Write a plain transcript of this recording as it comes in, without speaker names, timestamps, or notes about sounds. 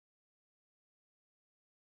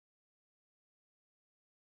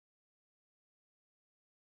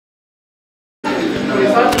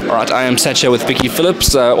All right, I am sat here with Vicky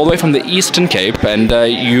Phillips, all the way from the Eastern Cape, and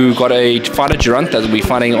you got a fight at Durandt that will be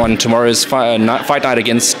fighting on tomorrow's fight night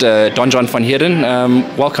against Durandt van Heerden.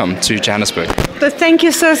 Welcome to Johannesburg. Thank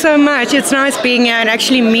you so much. It's nice being here and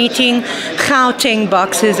actually meeting Gauteng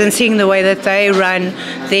boxers and seeing the way that they run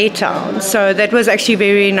their town. So that was actually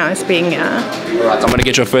very nice being here. All right, I'm going to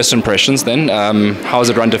get your first impressions then. How is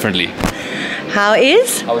it run differently? How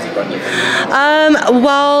is? How is it run differently?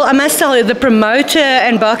 Well, I must tell you, the promoter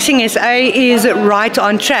and Boxing SA is right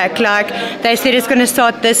on track. Like, they said it's going to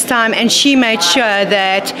start this time, and she made sure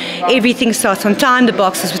that everything starts on time, the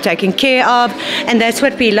boxers were taken care of, and that's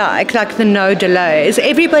what we like the no delays.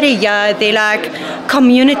 Everybody here, they're like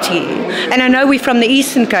community. And I know we're from the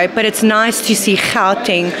Eastern Cape, but it's nice to see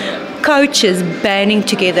Gauteng coaches banding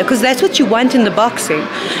together, because that's what you want in the boxing.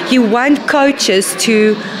 You want coaches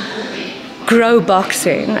to grow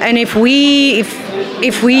boxing, and if we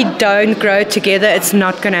don't grow together, it's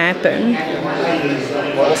not going to happen.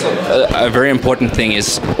 Also, a very important thing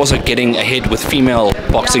is also getting ahead with female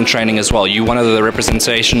boxing training as well. You're one of the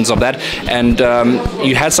representations of that, and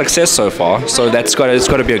you had success so far, so it's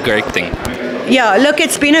got to be a great thing. Yeah, look,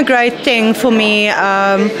 it's been a great thing for me.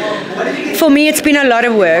 For me, it's been a lot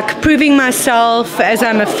of work, proving myself as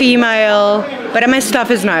I'm a female, but I'm as tough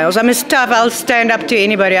as nails. I'm as tough, I'll stand up to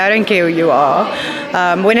anybody, I don't care who you are.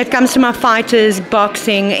 When it comes to my fighters,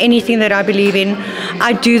 boxing, anything that I believe in,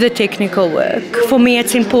 I do the technical work. For me,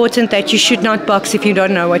 it's important that you should not box if you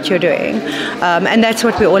don't know what you're doing. And that's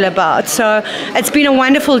what we're all about. So it's been a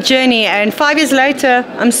wonderful journey, and 5 years later,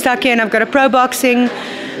 I'm stuck here and I've got a pro boxer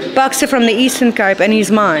from the Eastern Cape, and he's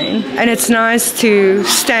mine. And it's nice to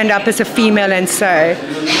stand up as a female and say,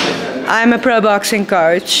 I'm a pro boxing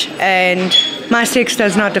coach, and my sex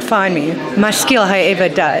does not define me. My skill, however,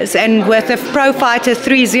 does. And with a pro fighter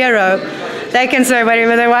 3-0, they can say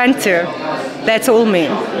whatever they want to. That's all me.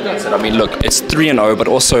 I mean, look, it's 3-0, but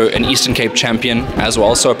also an Eastern Cape champion as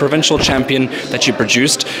well, so a provincial champion that you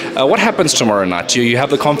produced. What happens tomorrow night? Do you have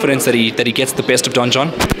the confidence that he gets the best of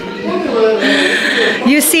Durandt?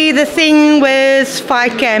 You see, the thing with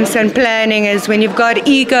fight camps and planning is when you've got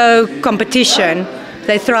ego competition,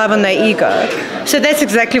 they thrive on their ego. So that's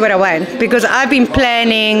exactly what I want, because I've been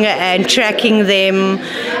planning and tracking them,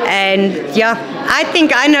 and yeah, I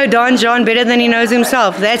think I know Durandt better than he knows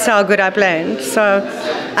himself. That's how good I planned. So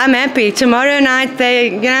I'm happy. Tomorrow night,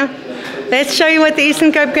 let's show you what the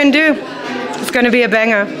Eastern Cape can do. It's going to be a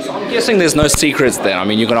banger. So I'm guessing there's no secrets then. I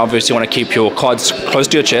mean, you're going to obviously want to keep your cards close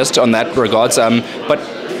to your chest on that regards. But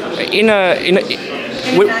in a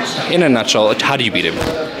nutshell, how do you beat him?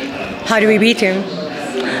 How do we beat him?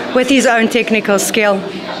 With his own technical skill.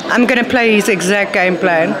 I'm going to play his exact game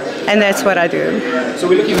plan, and that's what I do. So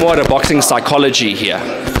we're looking more at a boxing psychology here.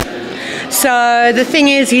 So the thing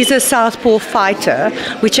is, he's a southpaw fighter,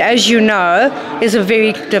 which, as you know, is a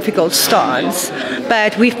very difficult stance.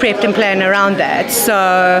 But we've prepped and planned around that,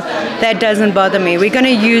 so that doesn't bother me. We're going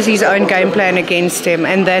to use his own game plan against him,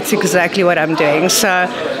 and that's exactly what I'm doing. So,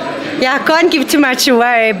 yeah, I can't give too much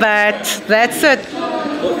away, but that's it.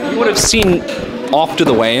 You would have seen after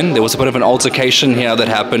the weigh-in, there was a bit of an altercation here that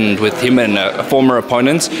happened with him and a former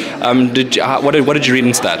opponent. What did you read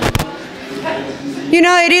into that? You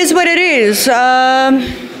know, it is what it is.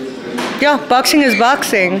 Yeah, boxing is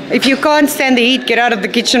boxing. If you can't stand the heat, get out of the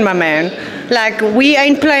kitchen, my man. Like, we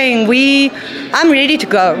ain't playing. I'm ready to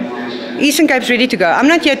go. Eastern Cape's ready to go. I'm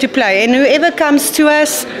not here to play. And whoever comes to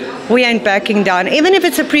us, we ain't backing down. Even if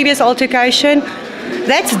it's a previous altercation,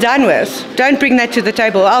 that's done with. Don't bring that to the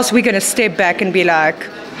table, else we're going to step back and be like,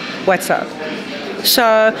 what's up?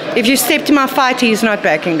 So if you step to my fight, he's not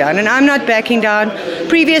backing down, and I'm not backing down.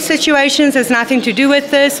 Previous situations has nothing to do with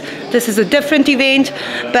this. This is a different event,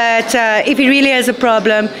 but if he really has a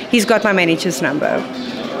problem, he's got my manager's number.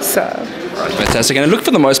 So. Right, fantastic. And look,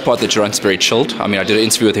 for the most part, the Durandt's very chilled. I mean, I did an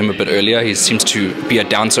interview with him a bit earlier. He seems to be a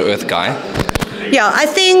down-to-earth guy. Yeah, I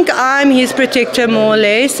think I'm his protector, more or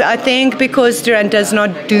less. I think because Durandt does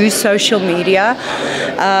not do social media,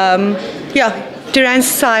 Durandt's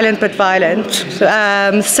silent but violent.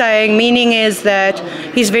 Meaning is that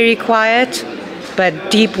he's very quiet, but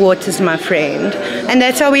deep water's my friend. And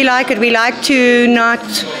that's how we like it. We like to not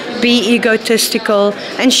be egotistical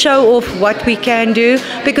and show off what we can do,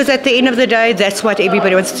 because at the end of the day, that's what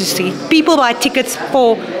everybody wants to see. People buy tickets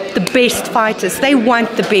for the best fighters. They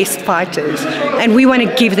want the best fighters, and we want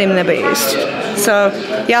to give them the best. So,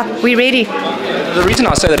 yeah, we're ready. The reason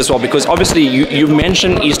I say that as well, because obviously you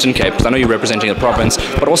mentioned Eastern Cape, because I know you're representing the province,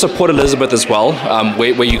 but also Port Elizabeth as well,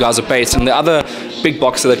 where you guys are based. And the other big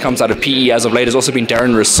boxer that comes out of PE as of late has also been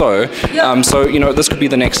Darren Rousseau. So, you know, this could be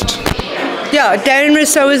the next Yeah, Darren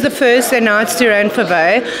Rousseau is the first, and now it's Durandt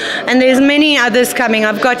Favre. And there's many others coming.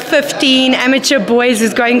 I've got 15 amateur boys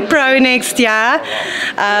who's going pro next year.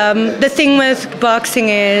 The thing with boxing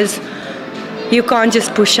is you can't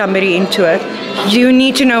just push somebody into it. You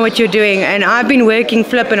need to know what you're doing. And I've been working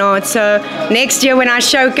flipping hard. So next year when I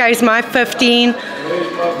showcase my 15,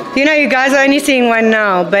 you know, you guys are only seeing one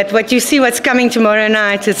now, but what you see what's coming tomorrow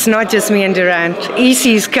night, it's not just me and Durandt.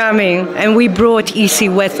 EC's coming, and we brought EC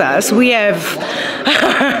with us. We have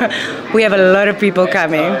we have a lot of people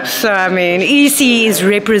coming. So, I mean, EC is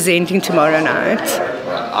representing tomorrow night.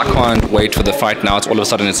 I can't wait for the fight now. It's all of a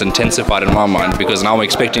sudden it's intensified in my mind because now I'm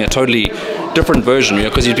expecting a totally different version, you know,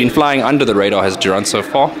 because he's been flying under the radar as Durandt so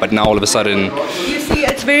far, but now all of a sudden... You see,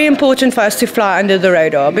 it's very important for us to fly under the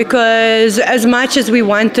radar because as much as we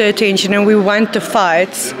want the attention and we want the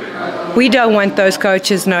fights, we don't want those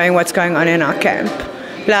coaches knowing what's going on in our camp.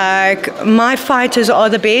 Like, my fighters are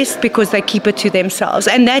the best because they keep it to themselves.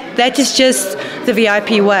 And that is just the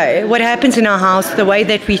VIP way. What happens in our house, the way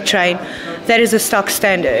that we train, that is a stock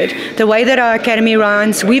standard. The way that our academy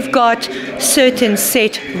runs, we've got certain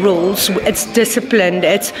set rules. It's disciplined.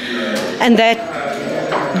 And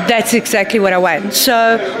that's exactly what I want.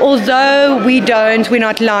 So although we're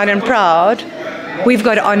not loud and proud, we've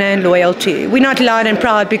got honor and loyalty. We're not loud and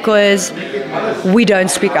proud because we don't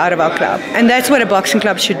speak out of our club. And that's what a boxing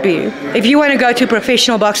club should be. If you want to go to a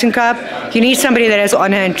professional boxing club, you need somebody that has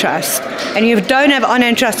honor and trust. And if you don't have honor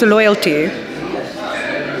and trust or loyalty,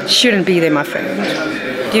 shouldn't be there, my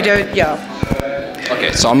friend. You don't, yeah.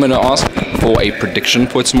 Okay, so I'm going to ask for a prediction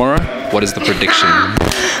for tomorrow. What is the prediction?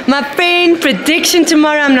 My friend, prediction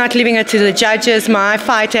tomorrow, I'm not leaving it to the judges. My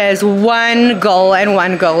fighter has one goal and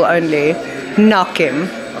one goal only. Knock him.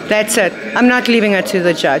 That's it. I'm not leaving it to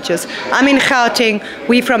the judges. I'm in Gauteng.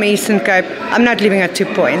 We from Eastern Cape. I'm not leaving it 2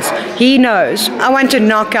 points. He knows. I want a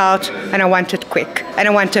knockout, and I want it quick, and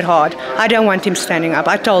I want it hard. I don't want him standing up.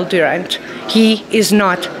 I told Durandt, he is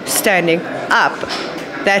not standing up.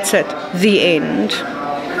 That's it. The end.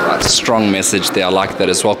 Right, strong message there. I like that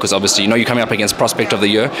as well because obviously, you know, you're coming up against Prospect of the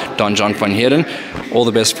Year, Don John van Heerden. All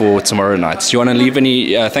the best for tomorrow night. Do you want to leave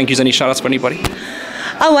any thank yous, any shout outs for anybody?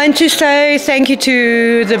 I want to say thank you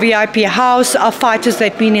to the VIP house, our fighters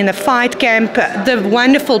that have been in the fight camp, the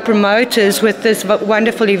wonderful promoters with this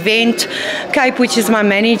wonderful event, Cape, which is my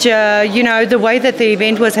manager, you know, the way that the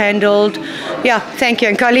event was handled. Yeah, thank you.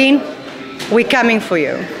 And Colleen, we're coming for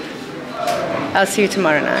you. I'll see you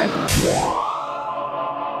tomorrow night.